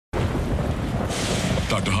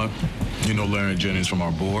Dr. Hunt, you know Larry Jennings from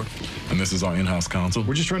our board, and this is our in-house counsel.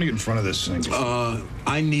 We're just trying to get in front of this thing.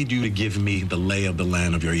 I need you to give me the lay of the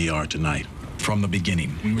land of your ER tonight, from the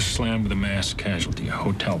beginning. We were slammed with a mass casualty, a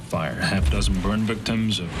hotel fire, a half dozen burn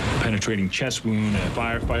victims, a penetrating chest wound, a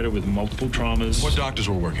firefighter with multiple traumas. What doctors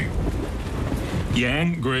were working?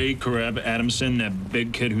 Yang, Gray, Kareb, Adamson, that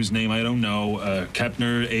big kid whose name I don't know,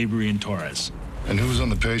 Kepner, Avery, and Torres. And who was on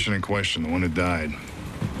the patient in question, the one who died?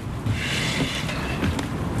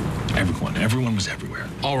 Everyone was everywhere.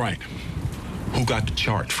 All right. Who got the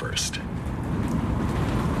chart first?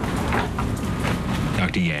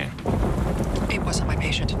 Dr. Yang. It wasn't my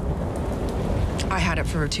patient. I had it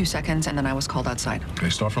for 2 seconds, and then I was called outside. Okay,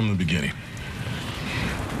 start from the beginning.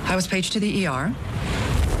 I was paged to the ER.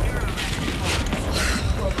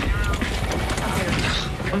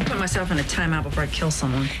 I'm putting myself in a timeout before I kill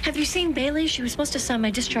someone. Have you seen Bailey? She was supposed to sign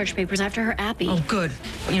my discharge papers after her appy. Oh, good.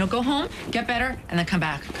 You know, go home, get better, and then come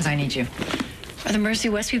back, because I need you. Are the Mercy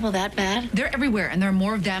West people that bad? They're everywhere, and there are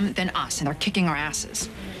more of them than us, and they're kicking our asses.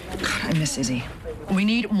 God, I miss Izzy. We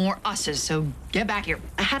need more us's, so get back here.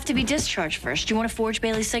 I have to be discharged first. Do you want to forge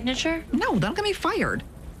Bailey's signature? No, that'll get me fired.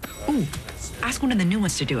 Ooh, ask one of the new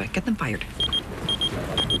ones to do it. Get them fired.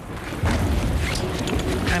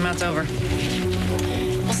 Timeout's over.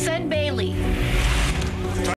 Well, send Bailey.